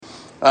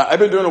I've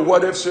been doing a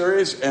what if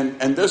series,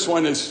 and this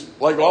one is,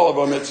 like all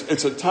of them,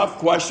 it's a tough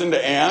question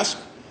to ask.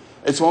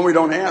 It's one we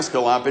don't ask a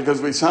lot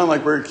because we sound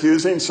like we're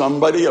accusing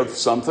somebody of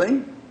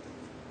something,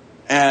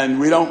 and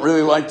we don't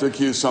really like to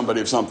accuse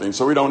somebody of something,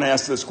 so we don't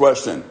ask this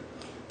question.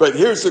 But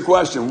here's the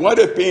question. What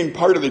if being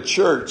part of the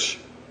church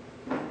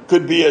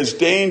could be as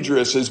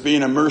dangerous as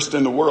being immersed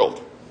in the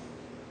world?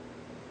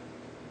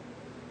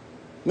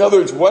 In other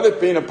words, what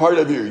if being a part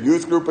of your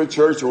youth group at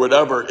church or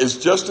whatever is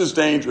just as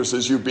dangerous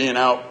as you being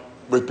out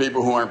with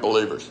people who aren't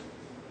believers?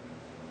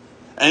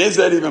 And is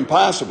that even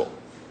possible?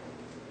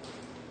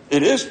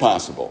 It is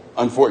possible,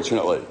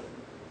 unfortunately.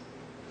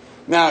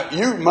 Now,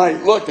 you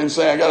might look and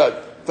say, I got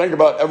to think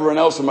about everyone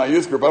else in my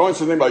youth group. I want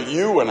you to think about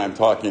you when I'm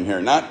talking here,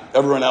 not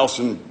everyone else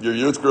in your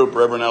youth group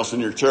or everyone else in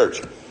your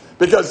church.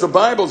 Because the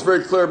Bible is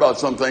very clear about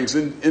some things.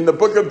 In the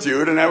book of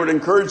Jude, and I would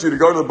encourage you to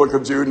go to the book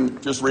of Jude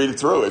and just read it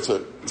through. It's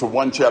a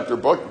one-chapter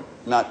book,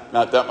 not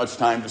that much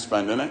time to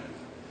spend in it.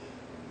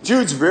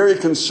 Jude's very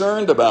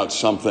concerned about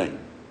something.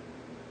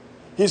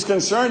 He's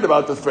concerned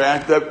about the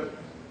fact that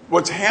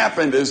what's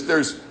happened is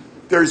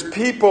there's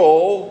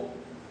people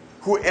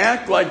who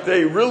act like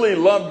they really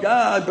love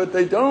God, but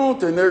they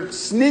don't, and they're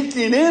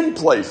sneaking in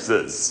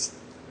places.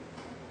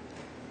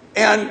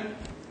 And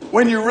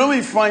when you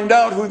really find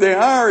out who they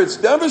are, it's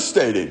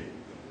devastating.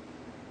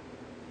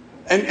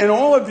 And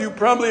all of you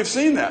probably have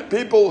seen that.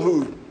 People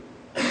who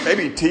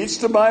maybe teach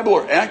the Bible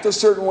or act a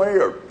certain way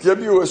or give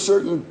you a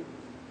certain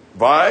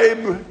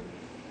vibe,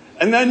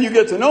 and then you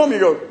get to know them, you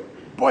go,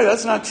 boy,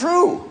 that's not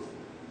true.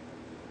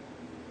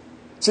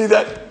 See,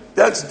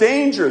 that's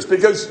dangerous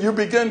because you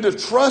begin to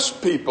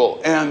trust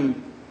people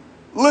and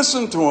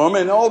listen to them,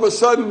 and all of a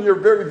sudden you're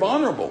very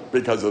vulnerable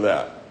because of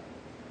that.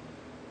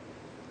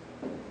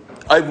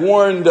 I've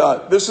warned,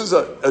 this is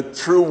a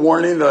true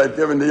warning that I've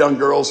given to young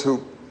girls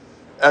who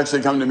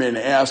actually come to me and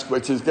ask,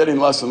 which is getting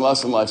less and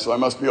less and less, so I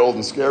must be old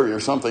and scary or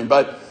something,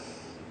 but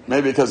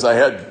maybe because I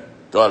had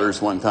daughters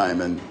one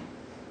time, and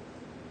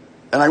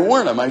I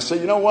warn them. I say,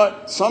 you know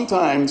what?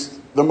 Sometimes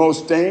the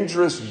most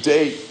dangerous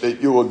date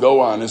that you will go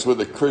on is with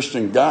a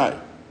Christian guy.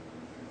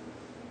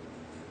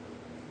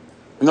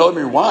 And they'll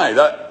tell me why.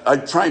 I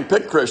try and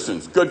pick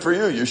Christians. Good for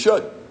you. You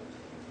should.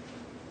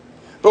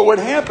 But what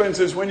happens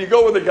is when you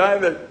go with a guy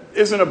that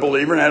isn't a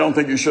believer, and I don't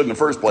think you should in the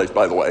first place,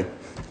 by the way.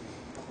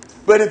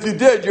 But if you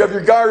did, you have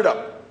your guard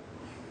up.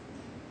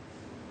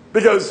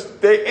 Because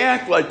they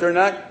act like they're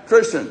not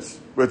Christians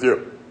with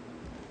you.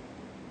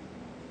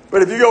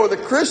 But if you go with a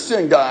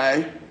Christian guy,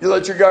 you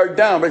let your guard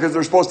down because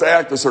they're supposed to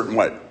act a certain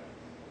way.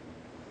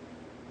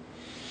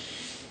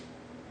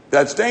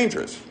 That's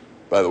dangerous,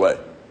 by the way.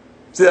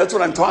 See, that's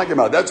what I'm talking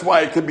about. That's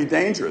why it could be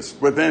dangerous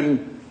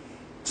within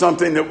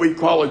something that we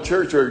call a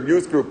church or a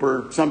youth group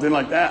or something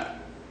like that.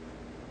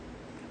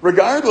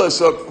 Regardless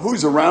of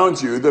who's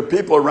around you, the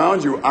people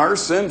around you are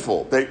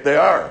sinful. They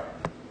are.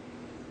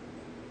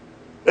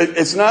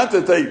 It's not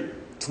that they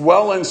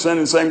dwell in sin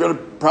and say, I'm going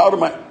to proud of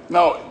my...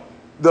 No.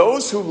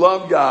 Those who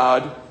love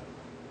God,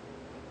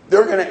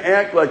 they're going to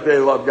act like they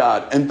love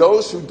God. And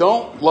those who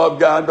don't love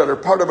God but are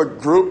part of a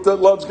group that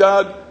loves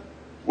God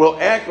will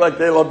act like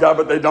they love God,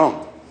 but they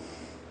don't.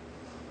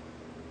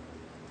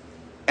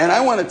 And I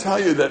want to tell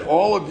you that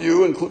all of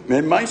you,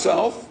 including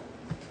myself,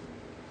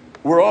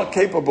 we're all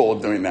capable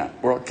of doing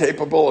that. We're all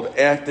capable of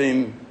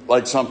acting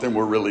like something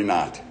we're really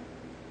not.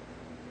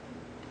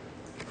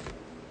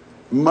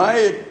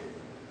 My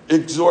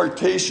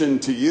exhortation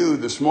to you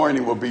this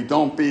morning will be,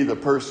 don't be the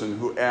person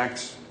who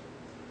acts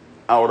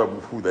out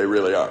of who they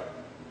really are.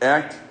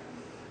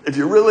 If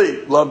you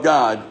really love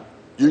God,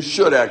 you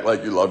should act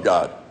like you love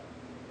God.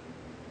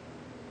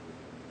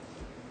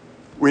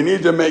 We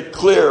need to make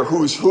clear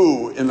who's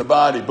who in the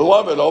body.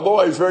 Beloved, although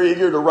I was very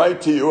eager to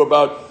write to you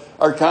about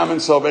our common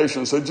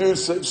salvation. So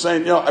Jude's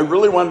saying, I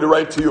really wanted to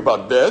write to you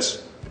about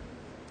this,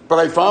 but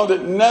I found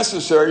it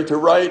necessary to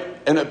write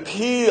an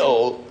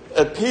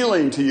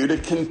appealing to you to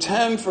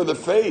contend for the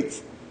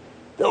faith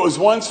that was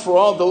once for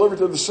all delivered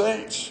to the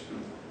saints.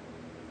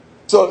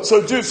 So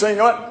Jude's saying,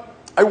 you know what?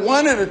 I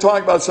wanted to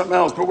talk about something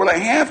else, but what I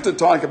have to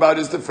talk about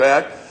is the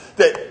fact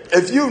that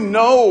if you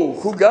know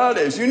who God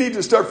is, you need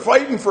to start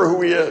fighting for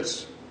who he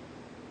is.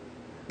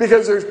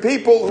 Because there's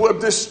people who have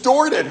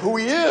distorted who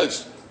he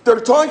is. They're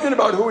talking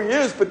about who he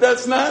is, but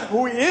that's not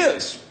who he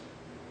is.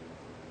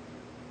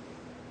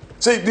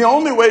 See, the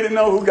only way to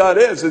know who God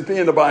is be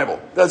in the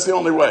Bible. That's the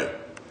only way.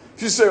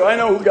 If you say, well, I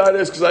know who God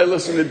is because I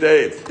listen to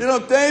Dave.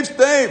 Dave's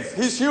Dave.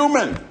 He's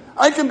human.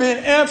 I can be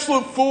an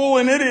absolute fool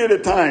and idiot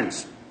at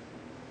times.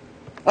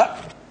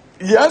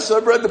 Yes,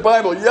 I've read the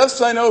Bible.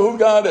 Yes, I know who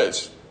God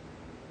is.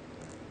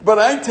 But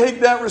I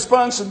take that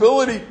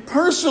responsibility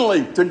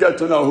personally to get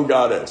to know who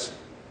God is.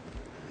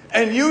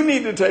 And you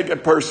need to take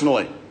it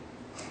personally.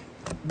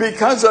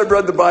 Because I've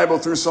read the Bible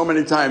through so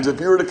many times,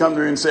 if you were to come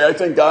to me and say, I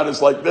think God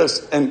is like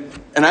this, and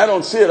I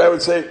don't see it, I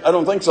would say, I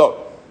don't think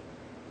so.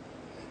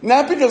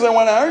 Not because I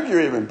want to argue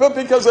even, but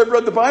because I've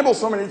read the Bible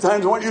so many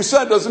times and what you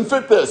said doesn't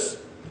fit this.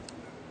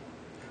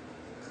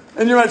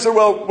 And you might say,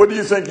 well, what do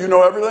you think? You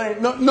know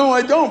everything? No,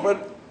 I don't,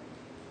 but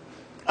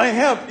I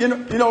have,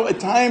 at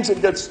times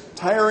it gets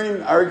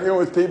tiring arguing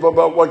with people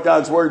about what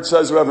God's Word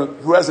says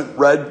who hasn't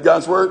read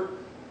God's Word.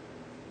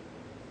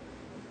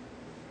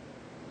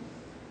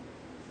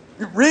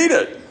 You read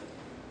it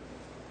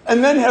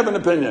and then have an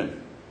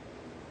opinion.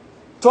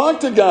 Talk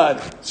to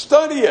God.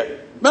 Study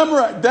it.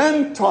 Memorize.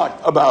 Then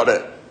talk about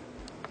it.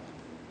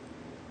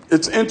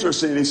 It's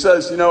interesting. He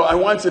says, I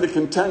want you to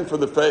contend for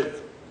the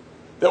faith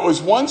that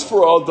was once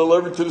for all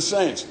delivered to the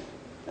saints.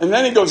 And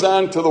then he goes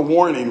on to the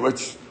warning,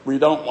 which we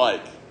don't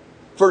like.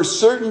 For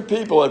certain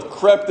people have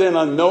crept in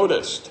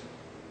unnoticed,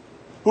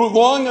 who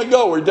long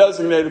ago were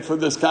designated for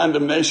this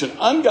condemnation,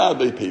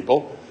 ungodly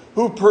people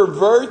who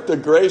pervert the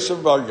grace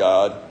of our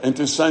God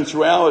into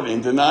sensuality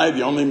and deny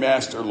the only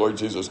Master, Lord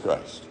Jesus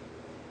Christ.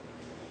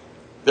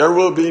 There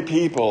will be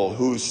people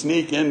who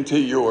sneak into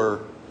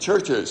your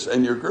churches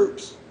and your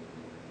groups.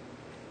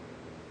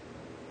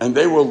 And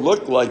they will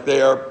look like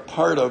they are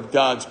part of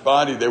God's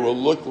body. They will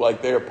look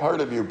like they are part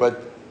of you.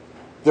 But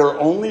they're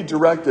only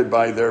directed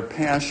by their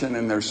passion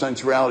and their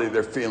sensuality,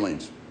 their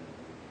feelings.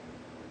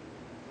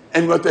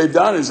 And what they've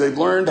done is they've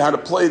learned how to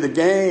play the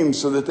game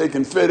so that they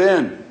can fit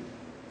in.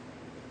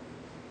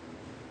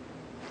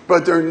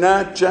 But they're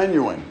not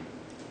genuine.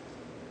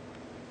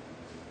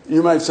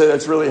 You might say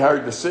that's really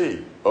hard to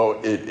see. Oh,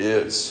 it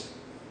is.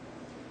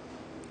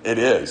 It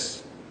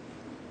is.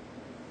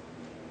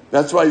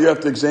 That's why you have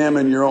to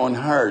examine your own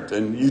heart.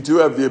 And you do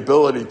have the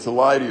ability to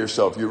lie to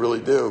yourself. You really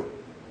do.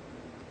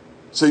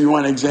 So you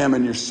want to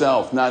examine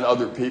yourself, not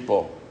other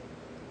people.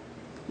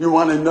 You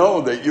want to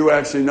know that you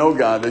actually know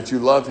God, that you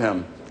love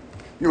Him.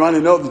 You want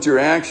to know that your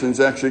actions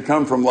actually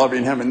come from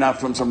loving Him and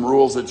not from some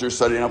rules that you're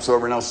setting up so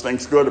everyone else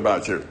thinks good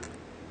about you.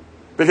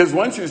 Because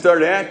once you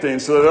start acting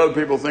so that other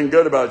people think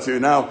good about you,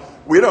 now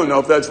we don't know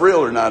if that's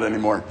real or not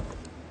anymore.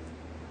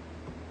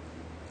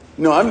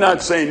 No, I'm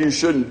not saying you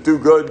shouldn't do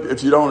good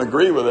if you don't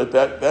agree with it.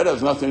 That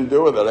has nothing to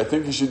do with it. I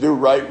think you should do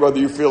right whether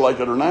you feel like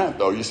it or not,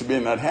 though. You should be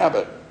in that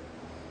habit.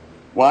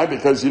 Why?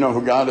 Because you know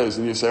who God is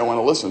and you say, I want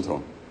to listen to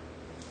Him.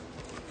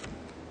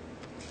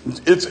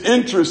 It's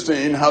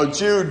interesting how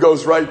Jude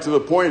goes right to the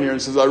point here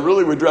and says, I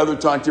really would rather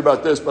talk to you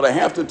about this, but I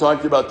have to talk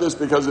to you about this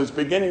because it's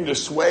beginning to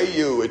sway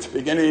you. It's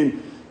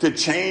beginning to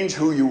change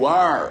who you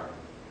are.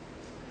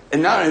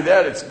 And not only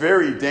that, it's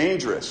very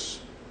dangerous.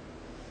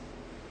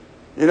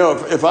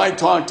 If I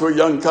talk to a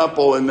young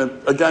couple and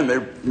again, they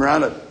were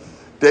on a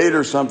date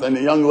or something,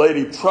 the young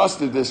lady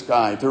trusted this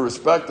guy to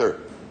respect her,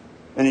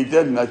 and he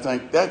didn't, I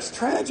think, that's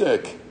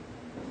tragic.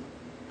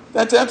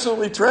 That's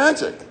absolutely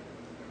tragic.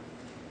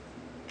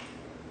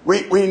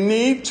 We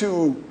need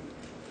to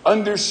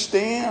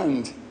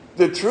understand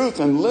the truth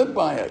and live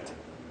by it.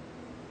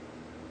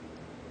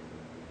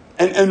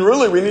 And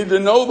really, we need to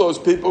know those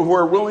people who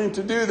are willing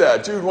to do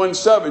that. Jude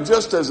 1:7,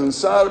 just as in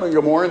Sodom and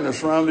Gomorrah and the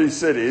surrounding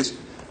cities,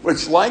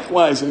 which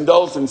likewise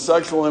indulged in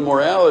sexual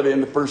immorality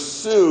and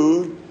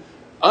pursued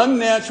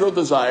unnatural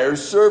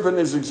desires, serve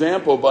as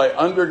example by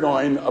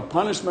undergoing a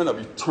punishment of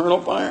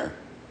eternal fire.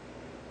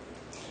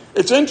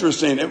 It's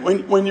interesting.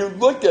 When you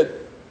look at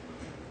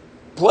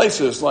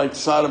places like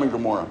Sodom and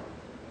Gomorrah,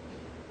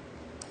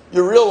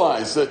 you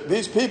realize that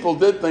these people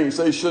did things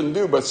they shouldn't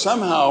do, but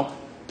somehow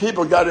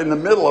people got in the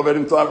middle of it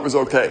and thought it was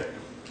okay.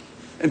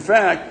 In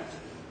fact,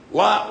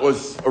 Lot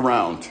was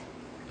around.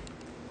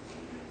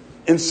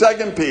 In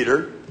 2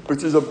 Peter,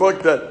 which is a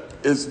book that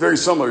is very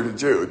similar to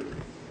Jude,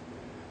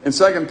 in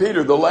 2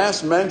 Peter, the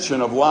last mention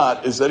of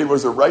Lot is that he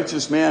was a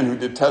righteous man who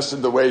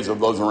detested the ways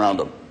of those around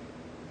him.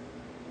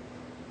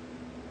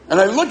 And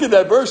I look at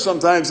that verse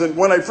sometimes, and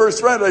when I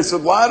first read it, I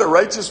said, Lot, a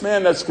righteous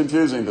man? That's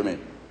confusing to me.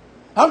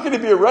 How could he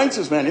be a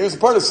righteous man? He was a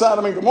part of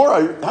Sodom and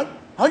Gomorrah.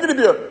 How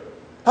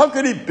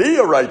could he be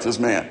a righteous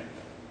man?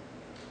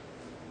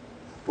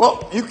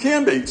 Well, you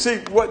can be. See,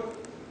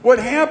 what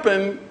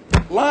happened,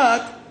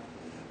 Lot,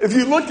 if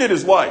you look at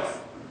his life,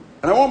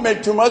 and I won't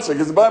make too much of it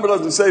because the Bible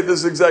doesn't say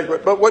this exactly,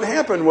 but what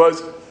happened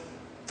was,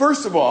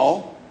 first of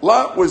all,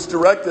 Lot was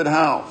directed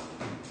how?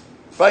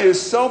 By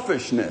his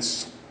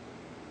selfishness.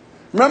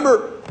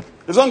 Remember,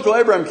 his uncle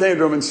Abraham came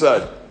to him and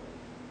said,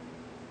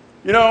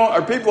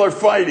 our people are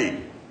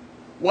fighting.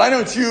 Why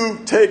don't you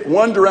take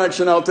one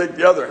direction, I'll take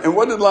the other? And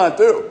what did Lot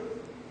do?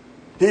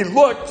 He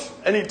looked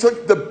and he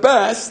took the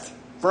best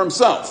for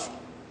himself.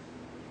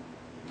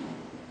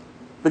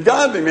 The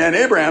godly man,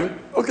 Abraham,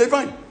 okay,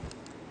 fine.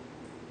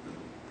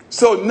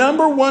 So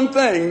number one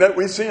thing that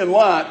we see in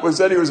Lot was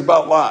that he was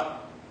about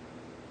Lot.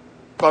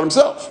 About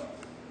himself.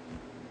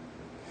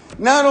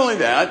 Not only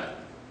that,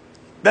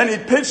 then he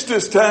pitched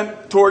his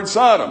tent towards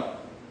Sodom.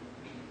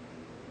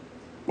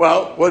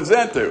 Well, what does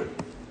that do?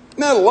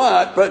 Not a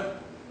lot,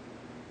 but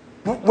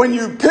when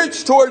you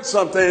pitch towards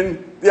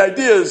something, the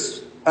idea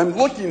is, I'm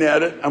looking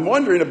at it, I'm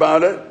wondering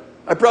about it,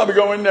 I'd probably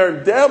go in there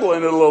and dabble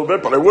in it a little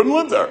bit, but I wouldn't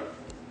live there.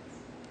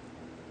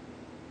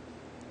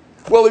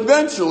 Well,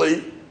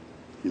 eventually,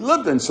 he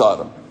lived in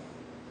Sodom.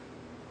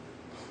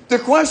 The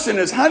question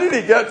is, how did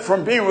he get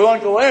from being with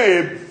Uncle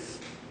Abe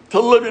to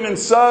living in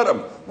Sodom,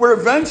 where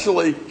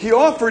eventually he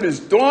offered his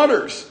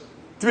daughters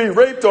to be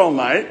raped all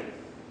night?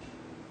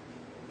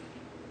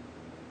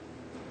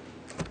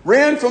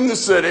 ran from the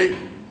city.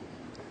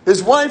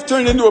 His wife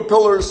turned into a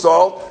pillar of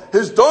salt.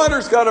 His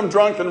daughters got him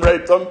drunk and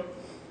raped him.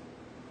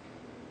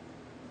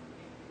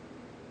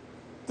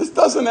 This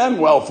doesn't end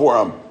well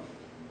for him.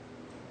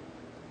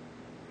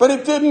 But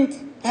it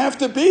didn't have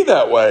to be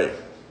that way.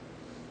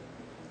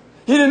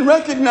 He didn't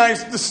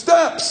recognize the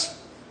steps.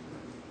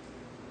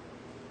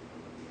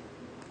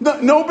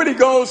 Nobody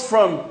goes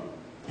from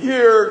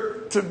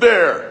here to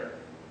there.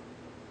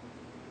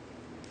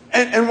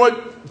 And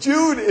what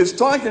Jude is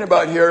talking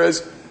about here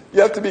is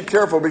you have to be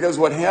careful, because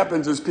what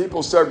happens is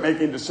people start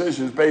making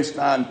decisions based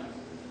on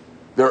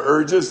their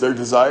urges, their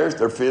desires,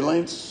 their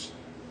feelings,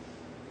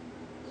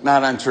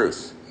 not on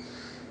truth.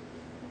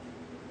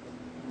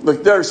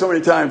 Look, there are so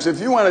many times, if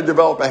you want to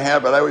develop a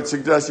habit, I would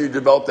suggest you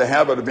develop the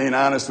habit of being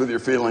honest with your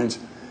feelings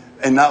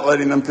and not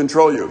letting them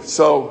control you.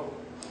 So,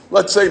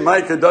 let's say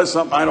Micah does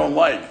something I don't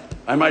like.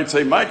 I might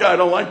say, Micah, I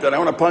don't like that. I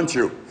want to punch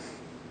you.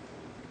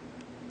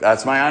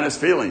 That's my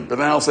honest feeling. But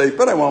then I'll say,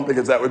 but I won't,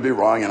 because that would be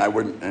wrong, and I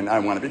wouldn't, and I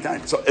want to be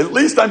kind. So at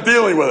least I'm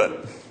dealing with it.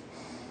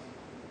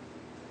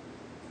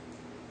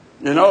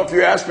 You know, if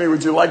you ask me,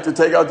 would you like to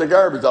take out the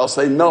garbage? I'll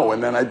say no,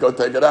 and then I'd go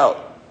take it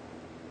out.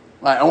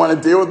 I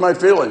want to deal with my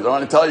feelings. I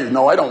want to tell you,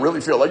 no, I don't really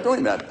feel like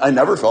doing that. I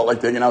never felt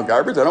like taking out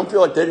garbage. I don't feel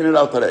like taking it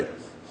out today.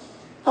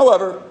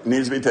 However, it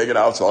needs to be taken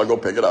out, so I'll go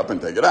pick it up and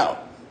take it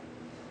out.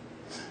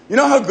 You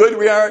know how good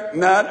we are at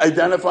not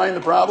identifying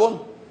the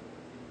problem?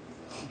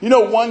 You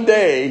know, one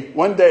day,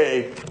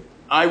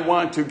 I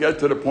want to get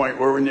to the point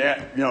where when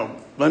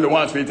Linda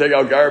wants me to take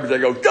out garbage, I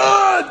go,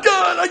 God,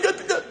 I get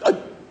to get.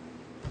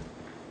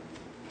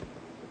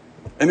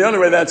 And the only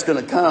way that's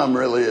going to come,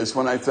 really, is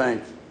when I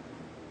think,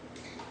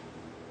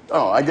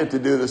 oh, I get to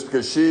do this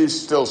because she's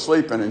still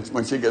sleeping, and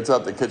when she gets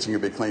up, the kitchen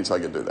can be clean, so I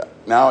can do that.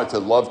 Now it's a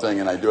love thing,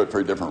 and I do it for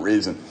a different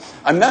reason.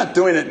 I'm not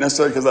doing it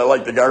necessarily because I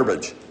like the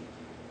garbage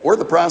or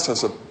the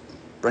process of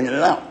bringing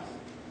it out.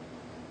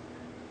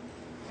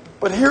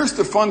 But here's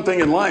the fun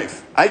thing in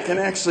life. I can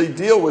actually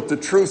deal with the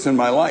truth in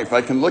my life.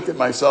 I can look at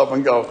myself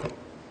and go,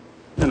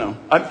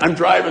 I'm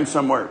driving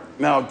somewhere.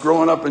 Now,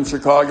 growing up in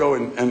Chicago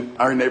and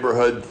our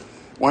neighborhood,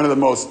 one of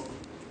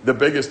the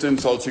biggest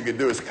insults you could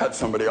do is cut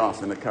somebody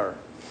off in the car.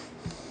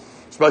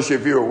 Especially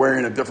if you were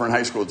wearing a different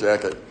high school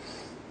jacket.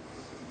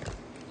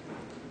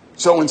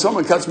 So when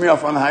someone cuts me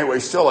off on the highway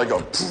still, I go,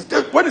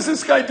 what is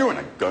this guy doing?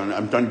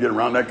 I'm done getting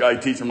around that guy,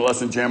 teach him a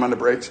lesson, jam on the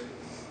brakes.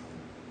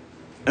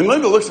 And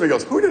Linda looks at me and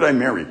goes, who did I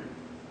marry?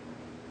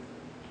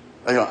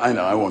 I go, I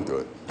know, I won't do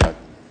it.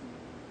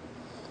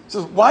 She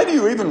says, why do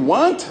you even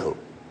want to?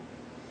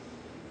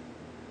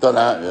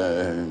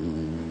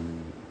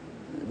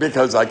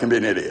 Because I can be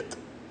an idiot.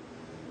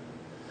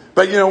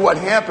 But you know what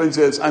happens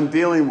is I'm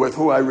dealing with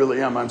who I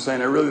really am. I'm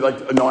saying I really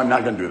no, I'm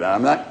not going to do that.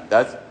 I'm not.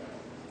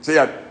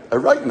 I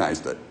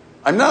recognized it.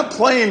 I'm not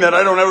playing that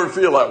I don't ever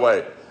feel that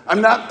way.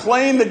 I'm not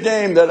playing the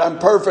game that I'm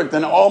perfect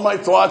in all my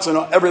thoughts and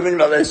everything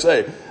that I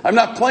say. I'm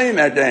not playing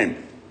that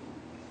game.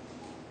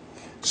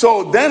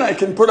 So then I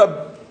can put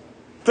up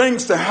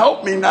things to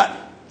help me not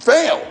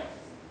fail.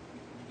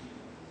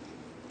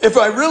 If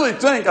I really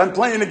think I'm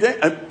playing a game,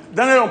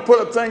 then I don't put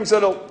up things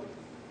that'll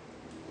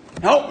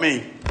help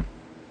me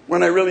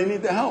when I really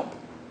need the help.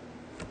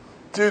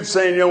 Jude's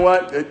saying, you know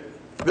what?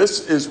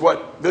 This is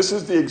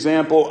the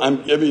example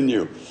I'm giving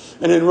you.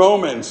 And in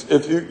Romans,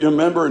 if you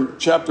remember in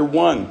chapter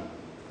 1,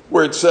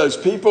 where it says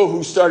people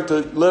who start to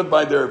live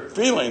by their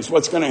feelings,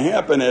 what's going to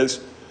happen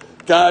is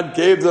God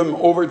gave them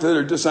over to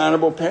their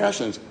dishonorable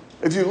passions.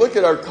 If you look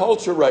at our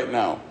culture right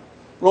now,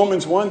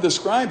 Romans 1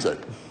 describes it.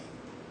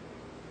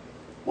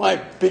 Why?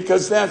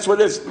 Because that's what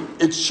it is.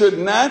 It should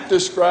not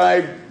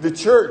describe the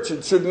church.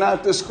 It should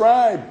not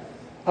describe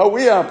how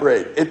we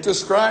operate. It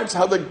describes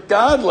how the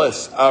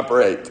godless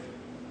operate.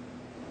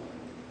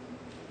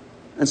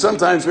 And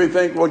sometimes we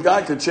think, well,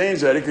 God could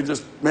change that. He could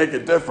just make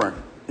it different.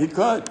 He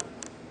could.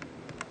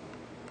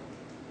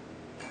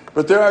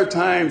 But there are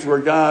times where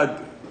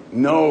God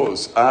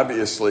knows,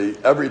 obviously,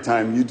 every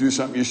time you do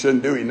something you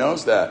shouldn't do, he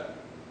knows that.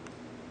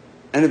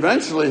 And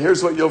eventually,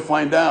 here's what you'll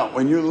find out.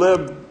 When you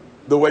live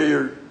the way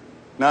you're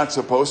not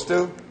supposed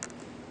to,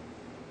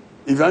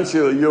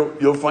 eventually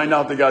you'll find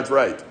out that God's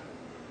right.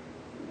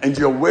 And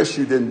you'll wish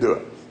you didn't do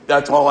it.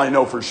 That's all I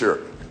know for sure.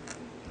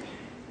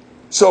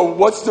 So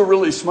what's the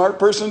really smart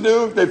person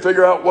do? They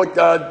figure out what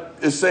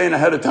God is saying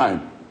ahead of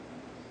time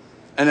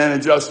and then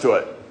adjust to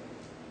it.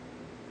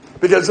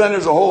 Because then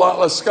there's a whole lot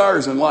less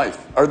scars in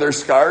life. Are there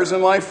scars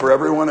in life? For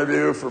every one of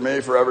you, for me,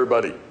 for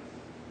everybody.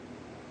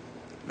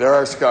 There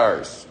are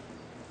scars.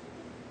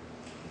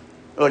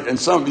 Look, and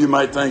some of you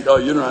might think, oh,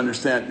 you don't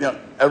understand.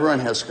 Everyone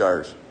has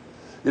scars.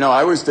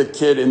 I was the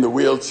kid in the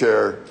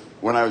wheelchair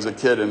when I was a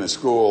kid in a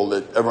school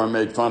that everyone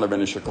made fun of in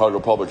the Chicago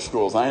public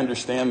schools. I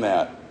understand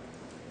that.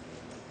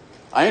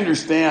 I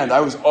understand.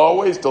 I was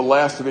always the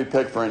last to be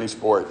picked for any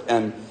sport.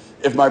 And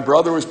if my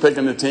brother was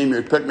picking the team, he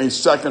would pick me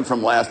second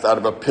from last out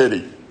of a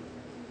pity.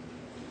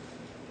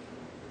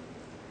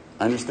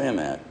 I understand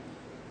that.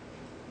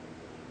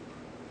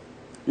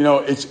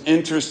 It's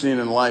interesting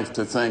in life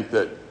to think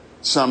that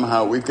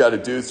somehow we've got to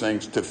do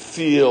things to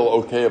feel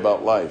okay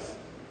about life.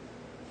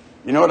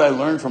 You know what I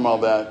learned from all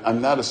that?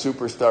 I'm not a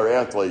superstar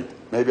athlete.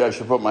 Maybe I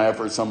should put my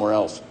effort somewhere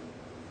else.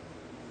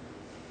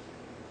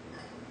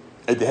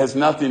 It has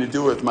nothing to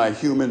do with my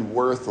human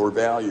worth or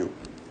value.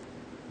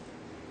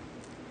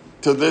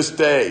 To this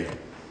day,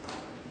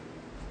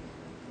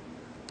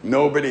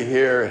 nobody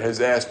here has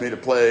asked me to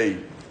play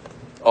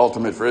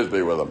ultimate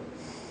frisbee with them.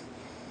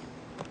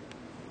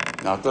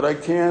 Not that I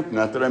can't,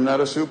 not that I'm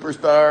not a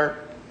superstar.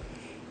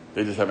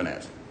 They just haven't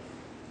asked.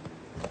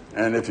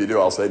 And if you do,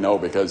 I'll say no,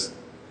 because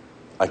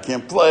I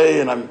can't play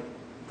and I'm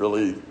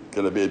really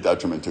going to be a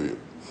detriment to you.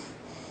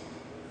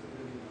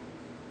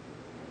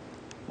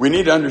 We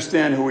need to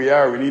understand who we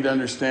are. We need to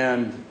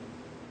understand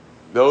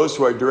those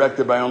who are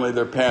directed by only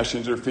their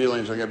passions or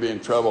feelings are going to be in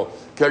trouble.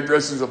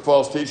 Characteristics of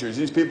false teachers.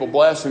 These people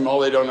blaspheme all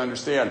they don't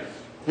understand.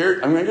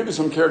 Here, I'm going to give you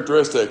some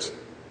characteristics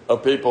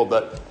of people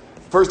that,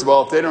 first of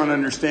all, if they don't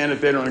understand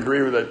it, they don't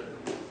agree with it,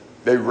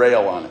 they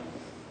rail on it.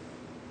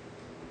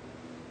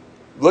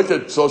 Look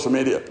at social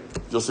media.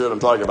 You'll see what I'm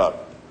talking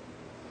about.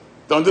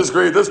 Don't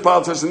disagree with this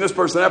politician, this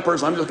person, that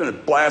person. I'm just going to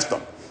blast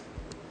them.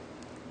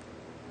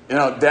 You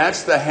know,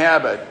 that's the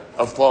habit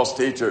of false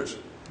teachers.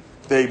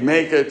 They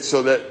make it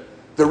so that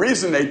the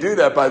reason they do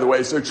that, by the way,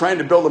 is they're trying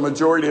to build a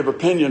majority of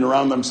opinion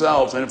around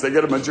themselves. And if they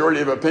get a majority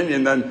of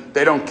opinion, then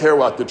they don't care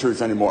about the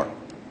truth anymore.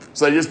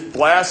 So they just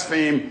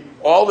blaspheme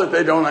all that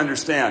they don't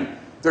understand.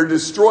 They're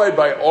destroyed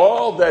by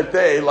all that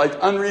they, like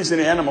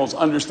unreasoning animals,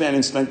 understand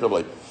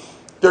instinctively.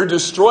 They're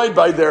destroyed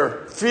by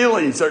their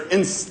feelings, their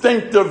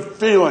instinctive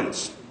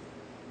feelings.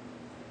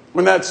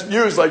 When that's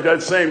used like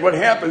that saying, what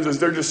happens is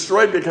they're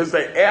destroyed because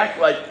they act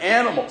like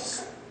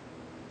animals.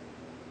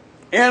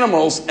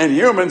 Animals and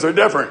humans are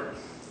different.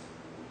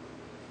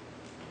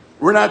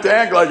 We're not to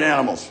act like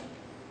animals.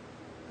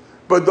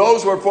 But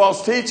those who are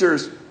false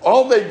teachers,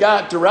 all they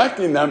got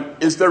directing them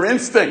is their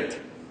instinct,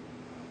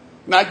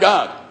 not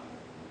God.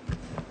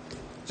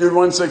 Jude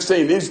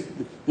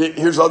 1:16.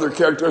 Here's other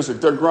characteristics.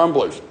 They're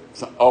grumblers.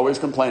 Always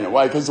complaining.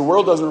 Why? Because the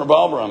world doesn't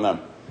revolve around them.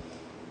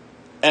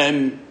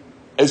 And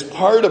as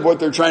part of what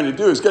they're trying to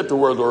do is get the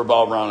world to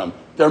revolve around them.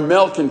 They're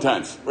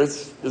malcontents, which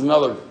is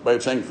another way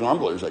of saying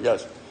grumblers, I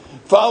guess.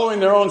 Following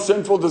their own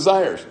sinful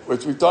desires,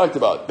 which we've talked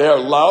about. They are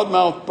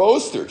loudmouth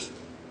boasters.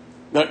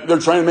 They're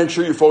trying to make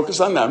sure you focus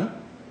on them.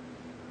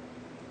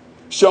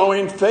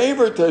 Showing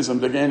favoritism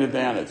to gain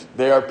advantage.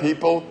 They are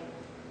people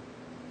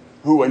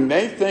who, when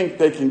they think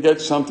they can get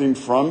something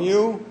from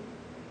you,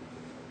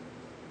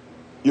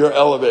 you're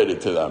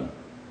elevated to them.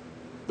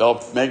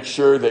 They'll make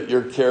sure that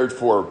you're cared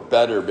for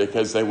better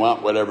because they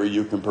want whatever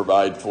you can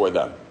provide for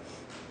them.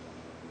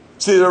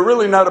 See, they're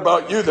really not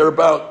about you. They're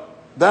about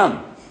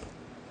them.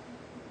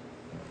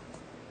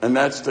 And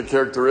that's the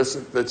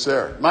characteristic that's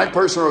there. My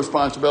personal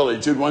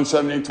responsibility, Jude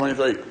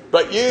 1:17-23.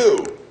 But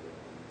you,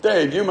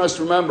 Dave, you must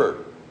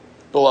remember,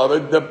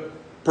 beloved, the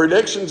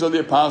predictions of the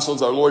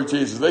apostles, our Lord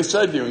Jesus. They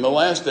said to you, in the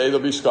last day there'll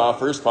be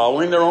scoffers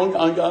following their own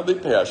ungodly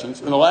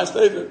passions. In the last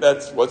day,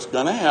 that's what's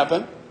going to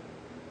happen.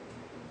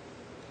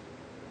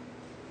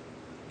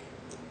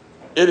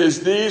 It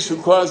is these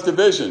who cause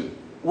division,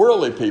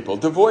 worldly people,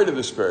 devoid of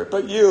the Spirit.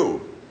 But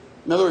you,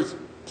 in other words,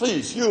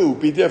 please, you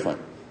be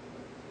different.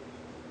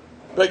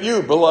 But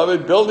you,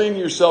 beloved, building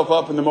yourself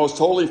up in the most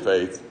holy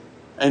faith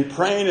and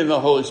praying in the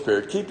Holy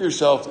Spirit, keep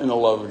yourself in the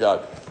love of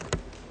God.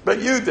 But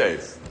you,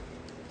 Dave,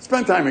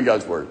 spend time in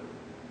God's Word.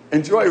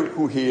 Enjoy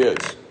who He is.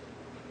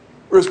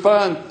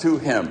 Respond to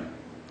Him.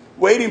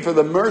 Waiting for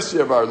the mercy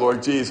of our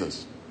Lord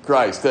Jesus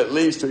Christ that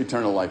leads to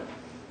eternal life.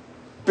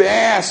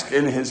 Bask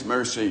in His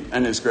mercy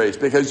and His grace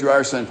because you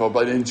are sinful,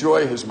 but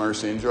enjoy His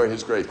mercy, enjoy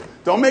His grace.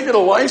 Don't make it a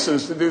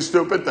license to do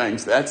stupid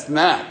things. That's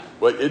not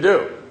what you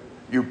do.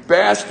 You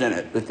bask in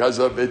it because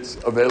of its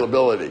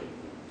availability.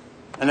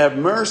 And have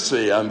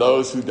mercy on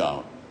those who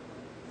doubt.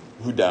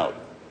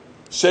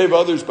 Save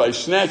others by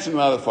snatching them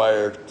out of the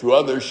fire. To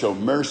others show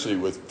mercy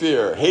with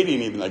fear,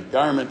 hating even the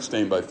garment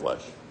stained by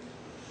flesh.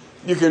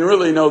 You can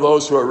really know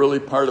those who are really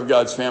part of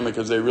God's family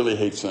because they really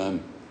hate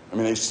sin. I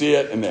mean, they see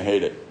it and they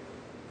hate it.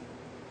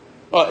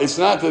 Well, it's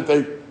not that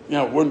they,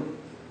 wouldn't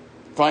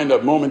find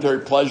a momentary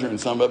pleasure in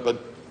some of it,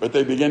 but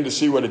they begin to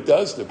see what it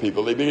does to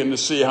people. They begin to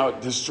see how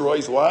it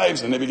destroys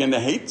lives, and they begin to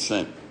hate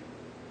sin.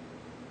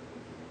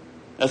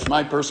 That's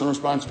my personal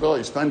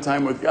responsibility. Spend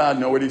time with God,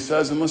 know what He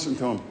says, and listen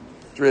to Him.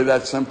 It's really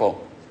that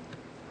simple.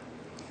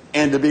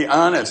 And to be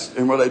honest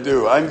in what I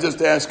do, I'm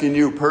just asking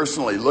you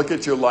personally, look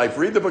at your life.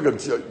 Read the book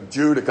of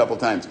Jude a couple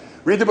times.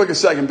 Read the book of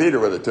 2 Peter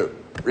with it too.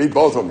 Read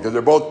both of them because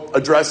they're both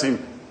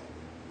addressing.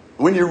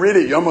 When you read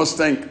it, you almost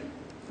think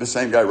the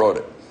same guy wrote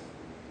it,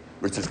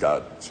 which is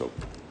God, so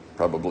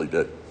probably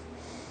did.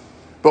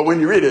 But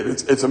when you read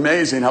it, it's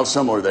amazing how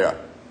similar they are.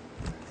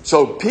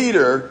 So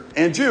Peter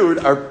and Jude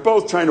are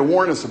both trying to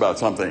warn us about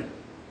something.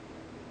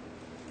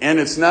 And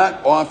it's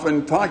not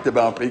often talked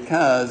about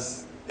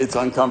because it's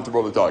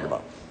uncomfortable to talk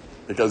about.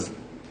 Because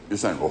you're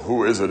saying, well,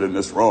 who is it in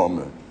this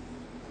room?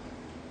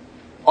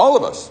 All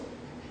of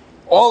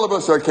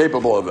us are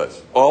capable of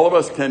this. All of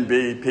us can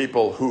be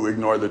people who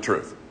ignore the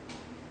truth.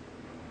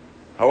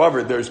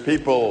 However, there's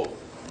people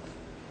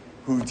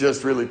who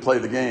just really play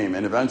the game.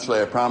 And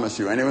eventually, I promise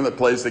you, anyone that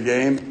plays the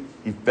game,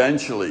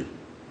 eventually,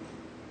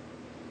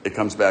 it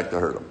comes back to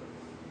hurt them.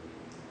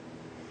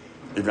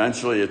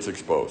 Eventually, it's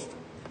exposed.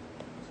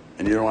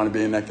 And you don't want to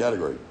be in that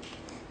category.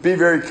 Be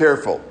very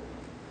careful.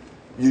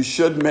 You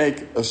should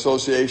make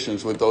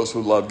associations with those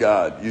who love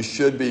God. You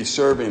should be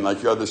serving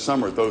like you are this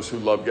summer with those who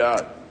love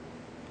God.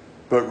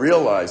 But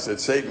realize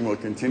that Satan will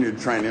continue to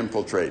try and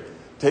infiltrate.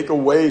 Take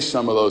away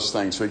some of those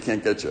things so he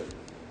can't get you.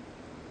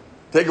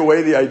 Take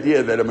away the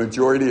idea that a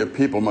majority of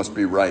people must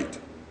be right,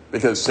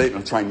 because Satan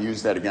will try and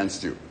use that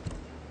against you.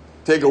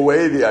 Take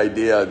away the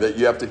idea that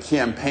you have to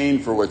campaign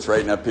for what's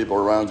right and have people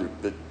around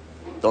you.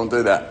 Don't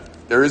do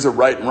that. There is a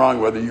right and wrong,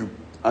 whether you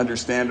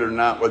understand it or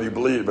not, whether you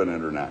believe in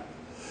it or not.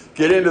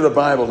 Get into the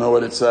Bible, know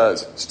what it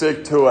says.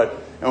 Stick to it.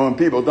 And when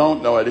people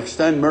don't know it,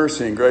 extend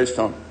mercy and grace to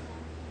them.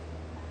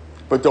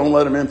 But don't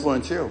let them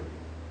influence you.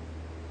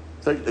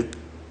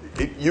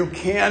 You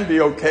can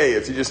be okay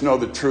if you just know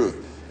the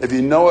truth. If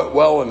you know it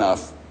well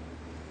enough,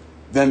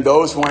 then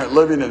those who aren't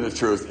living in the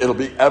truth, it'll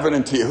be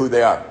evident to you who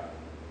they are.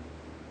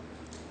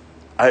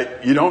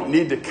 You don't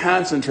need to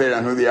concentrate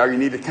on who they are. You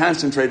need to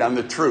concentrate on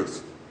the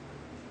truth.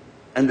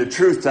 And the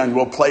truth then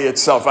will play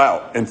itself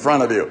out in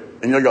front of you.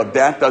 And you'll go,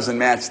 that doesn't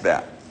match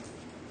that.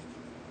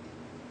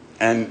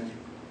 And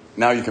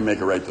now you can make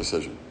a right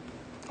decision.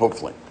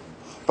 Hopefully.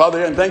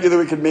 Father, and thank you that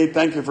we could meet.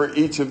 Thank you for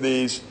each of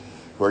these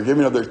who are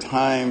giving of their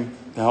time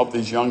to help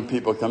these young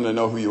people come to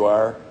know who you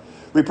are.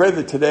 We pray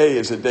that today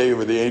is a day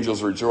where the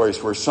angels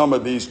rejoice, where some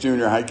of these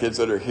junior high kids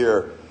that are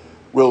here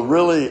will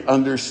really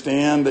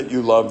understand that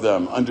you love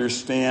them,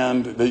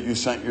 understand that you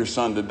sent your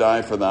son to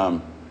die for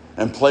them,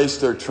 and place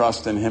their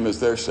trust in him as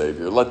their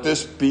Savior. Let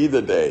this be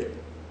the day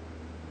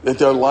that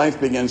their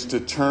life begins to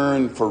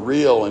turn for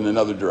real in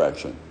another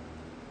direction.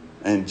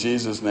 In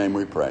Jesus' name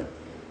we pray.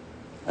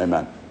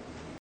 Amen.